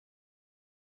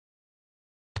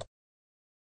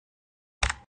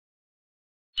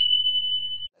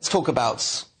Let's talk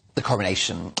about the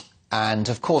coronation and,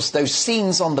 of course, those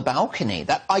scenes on the balcony,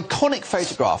 that iconic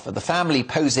photograph of the family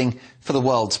posing for the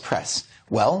world's press.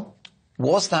 Well,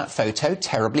 was that photo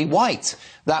terribly white?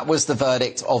 That was the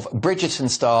verdict of Bridgerton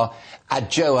star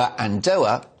Adjoa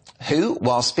Andoah, who,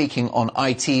 while speaking on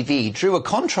ITV, drew a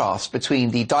contrast between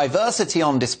the diversity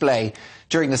on display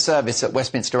during the service at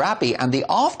Westminster Abbey and the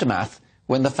aftermath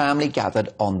when the family gathered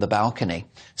on the balcony.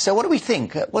 So what do we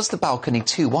think? Was the balcony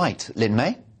too white, Lynn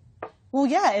May? Well,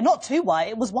 yeah, not too white.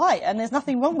 It was white, and there's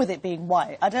nothing wrong with it being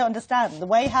white. I don't understand. The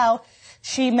way how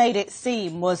she made it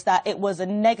seem was that it was a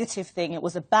negative thing, it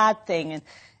was a bad thing. And,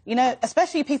 you know,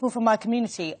 especially people from my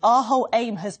community, our whole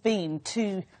aim has been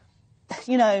to,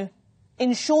 you know,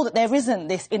 ensure that there isn't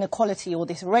this inequality or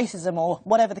this racism or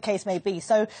whatever the case may be.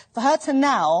 So for her to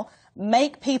now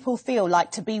make people feel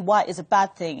like to be white is a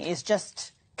bad thing is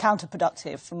just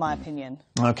counterproductive, from my opinion.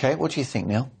 OK, what do you think,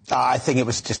 Neil? I think it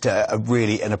was just a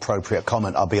really inappropriate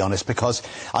comment, I'll be honest, because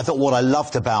I thought what I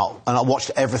loved about, and I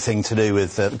watched everything to do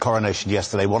with the coronation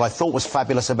yesterday, what I thought was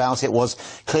fabulous about it was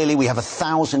clearly we have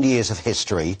 1,000 years of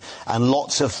history, and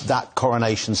lots of that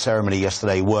coronation ceremony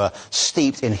yesterday were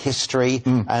steeped in history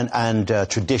and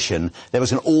tradition. There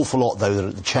was an awful lot, though,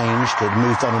 that had changed. It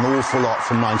moved on an awful lot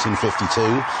from 1952,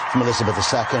 from Elizabeth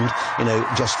II, you know,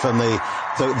 just from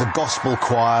the gospel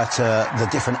choir to the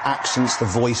different accents, the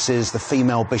voices, the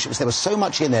female bishops. There was so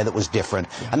much in there that was different,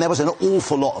 and there was an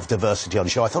awful lot of diversity on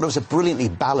show. I thought it was a brilliantly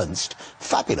balanced,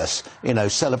 fabulous, you know,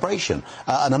 celebration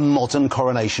and a modern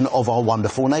coronation of our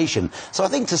wonderful nation. So I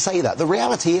think to say that, the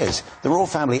reality is the royal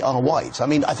family are white. I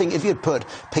mean, I think if you'd put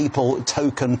people,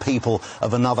 token people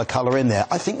of another colour in there,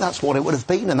 I think that's what it would have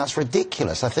been, and that's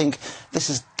ridiculous. I think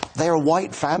they're a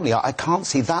white family. I can't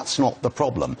see that's not the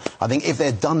problem. I think if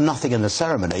they'd done nothing in the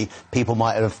ceremony, people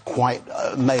might have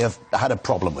may have had a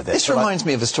problem with it. This reminds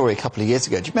me of a story a couple of years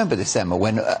ago. Do you remember this, Emma,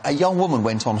 when a young woman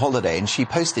went on holiday and she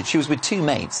posted, she was with two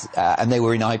mates and they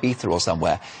were in Ibiza or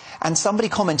somewhere, and somebody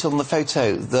commented on the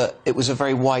photo that it was a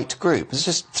very white group. It was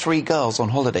just three girls on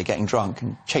holiday getting drunk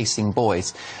and chasing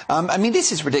boys. I mean,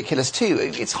 this is ridiculous too.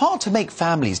 It's hard to make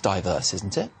families diverse,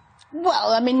 isn't it?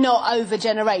 Well, I mean, not over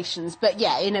generations, but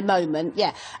yeah, in a moment,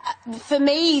 yeah. For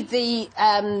me,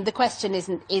 the question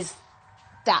is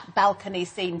that balcony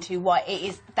scene too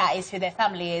white? That is who their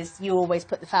family is. You always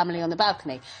put the family on the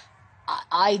balcony.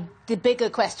 The bigger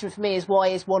question for me is, why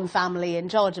is one family in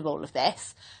charge of all of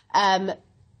this? I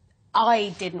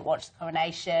didn't watch the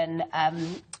coronation,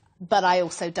 but I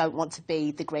also don't want to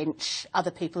be the Grinch.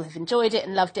 Other people have enjoyed it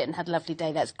and loved it and had a lovely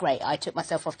day. That's great. I took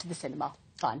myself off to the cinema.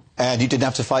 Fine. And you didn't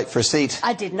have to fight for a seat?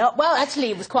 I did not. Well, actually,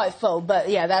 it was quite full, but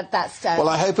yeah, that's... Well,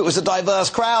 I hope it was a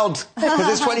diverse crowd, because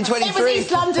it's 2023. It was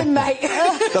East London, mate.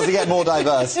 Does it get more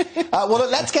diverse? Well,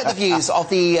 let's get the views of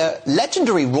the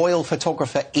legendary royal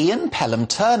photographer Ian Pelham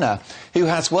Turner, who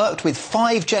has worked with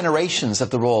 5 generations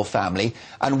of the royal family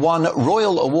and won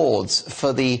royal awards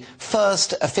for the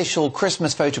first official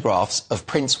Christmas photographs of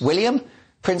Prince William,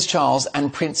 Prince Charles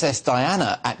and Princess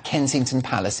Diana at Kensington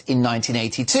Palace in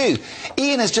 1982.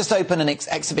 Ian has just opened an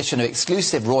exhibition of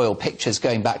exclusive royal pictures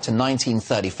going back to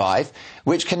 1935,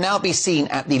 which can now be seen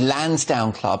at the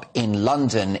Lansdowne Club in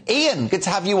London. Ian, good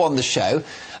to have you on the show.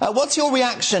 What's your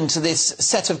reaction to this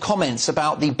set of comments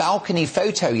about the balcony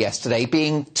photo yesterday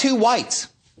being too white?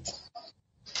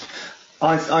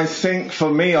 I think,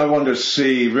 for me, I want to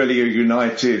see really a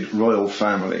united royal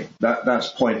family. That's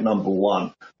point number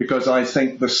one. Because I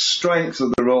think the strength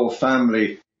of the royal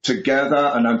family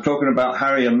together, and I'm talking about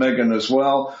Harry and Meghan as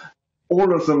well,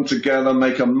 all of them together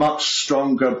make a much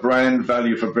stronger brand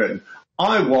value for Britain.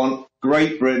 I want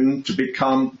Great Britain to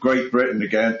become Great Britain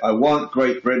again. I want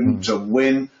Great Britain to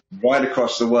win right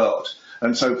across the world.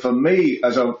 And so for me,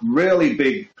 as a really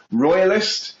big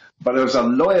royalist, but as a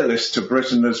loyalist to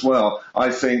Britain as well, I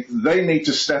think they need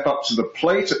to step up to the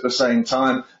plate at the same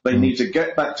time. They need to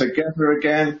get back together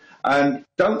again. And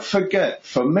don't forget,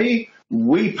 for me,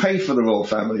 we pay for the royal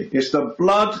family. It's the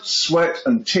blood, sweat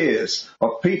and tears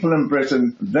of people in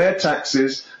Britain, their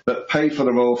taxes, that pay for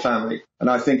the royal family. And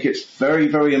I think it's very,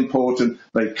 very important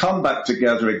they come back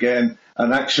together again,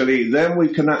 and actually then we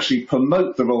can actually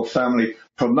promote the royal family,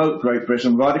 promote Great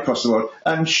Britain right across the world,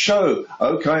 and show,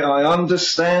 OK, I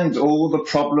understand all the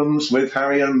problems with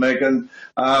Harry and Meghan.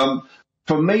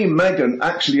 For me, Meghan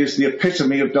actually is the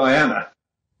epitome of Diana.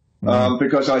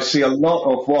 Because I see a lot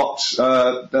of what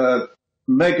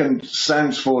Meghan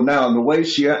stands for now, and the way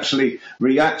she actually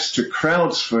reacts to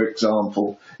crowds, for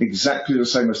example, exactly the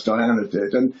same as Diana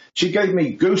did. And she gave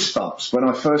me goosebumps when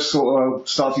I first saw her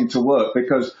starting to work,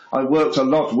 because I worked a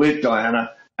lot with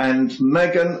Diana, and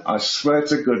Meghan, I swear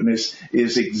to goodness,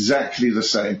 is exactly the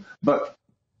same. But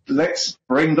let's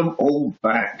bring them all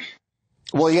back.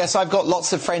 Well, yes, I've got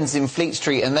lots of friends in Fleet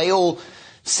Street, and they all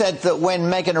said that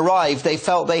when Meghan arrived, they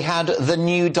felt they had the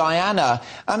new Diana.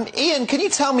 Ian, can you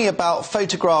tell me about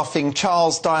photographing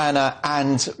Charles, Diana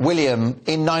and William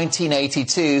in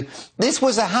 1982? This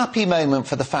was a happy moment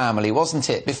for the family, wasn't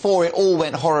it, before it all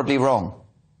went horribly wrong?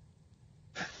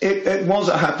 It was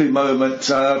a happy moment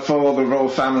for the royal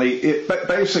family. But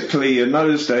basically, in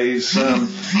those days,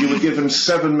 you were given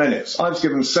 7 minutes. I was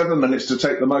given 7 minutes to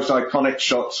take the most iconic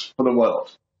shots for the world.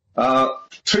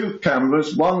 2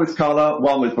 cameras, one with colour,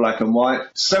 one with black and white,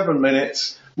 7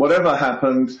 minutes, whatever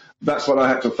happened, that's what I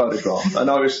had to photograph. And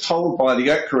I was told by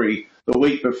the equerry the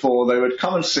week before they would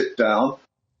come and sit down,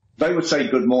 they would say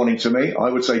good morning to me, I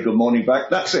would say good morning back,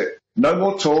 that's it. No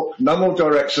more talk, no more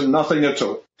direction, nothing at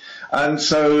all. And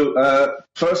so,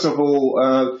 first of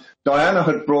all, Diana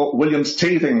had brought William's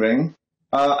teething ring,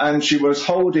 and she was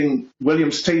holding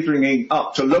William's teeth ring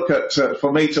up to look at,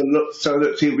 for me to look, so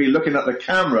that he'd be looking at the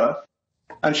camera,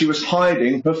 and she was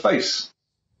hiding her face.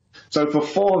 So for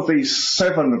 4 of these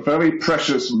 7 very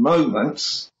precious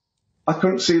moments, I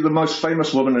couldn't see the most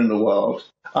famous woman in the world.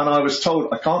 And I was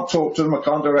told, I can't talk to them, I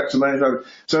can't direct them, anything.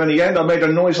 So in the end, I made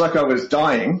a noise like I was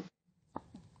dying.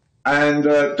 And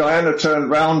Diana turned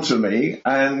round to me,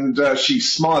 and she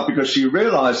smiled because she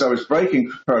realised I was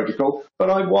breaking protocol, but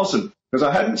I wasn't, because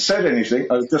I hadn't said anything,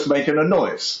 I was just making a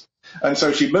noise. And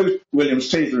so she moved William's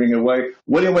teething ring away.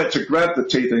 William went to grab the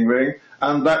teething ring,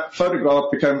 and that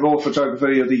photograph became Royal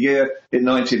Photographer of the Year in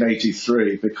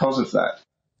 1983 because of that.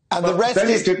 And the rest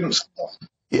is... It didn't stop.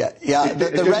 Yeah.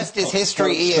 The rest is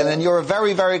history, Ian, and you're a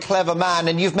very, very clever man,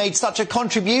 and you've made such a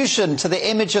contribution to the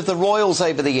image of the royals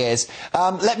over the years.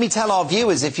 Let me tell our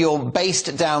viewers, if you're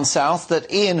based down south,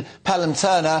 that Ian Pelham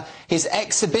Turner, his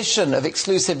exhibition of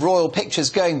exclusive royal pictures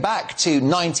going back to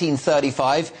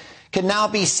 1935, can now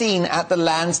be seen at the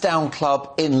Lansdowne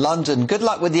Club in London. Good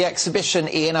luck with the exhibition,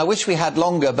 Ian. I wish we had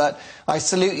longer, but I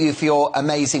salute you for your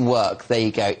amazing work. There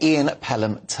you go, Ian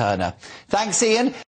Pelham Turner. Thanks, Ian.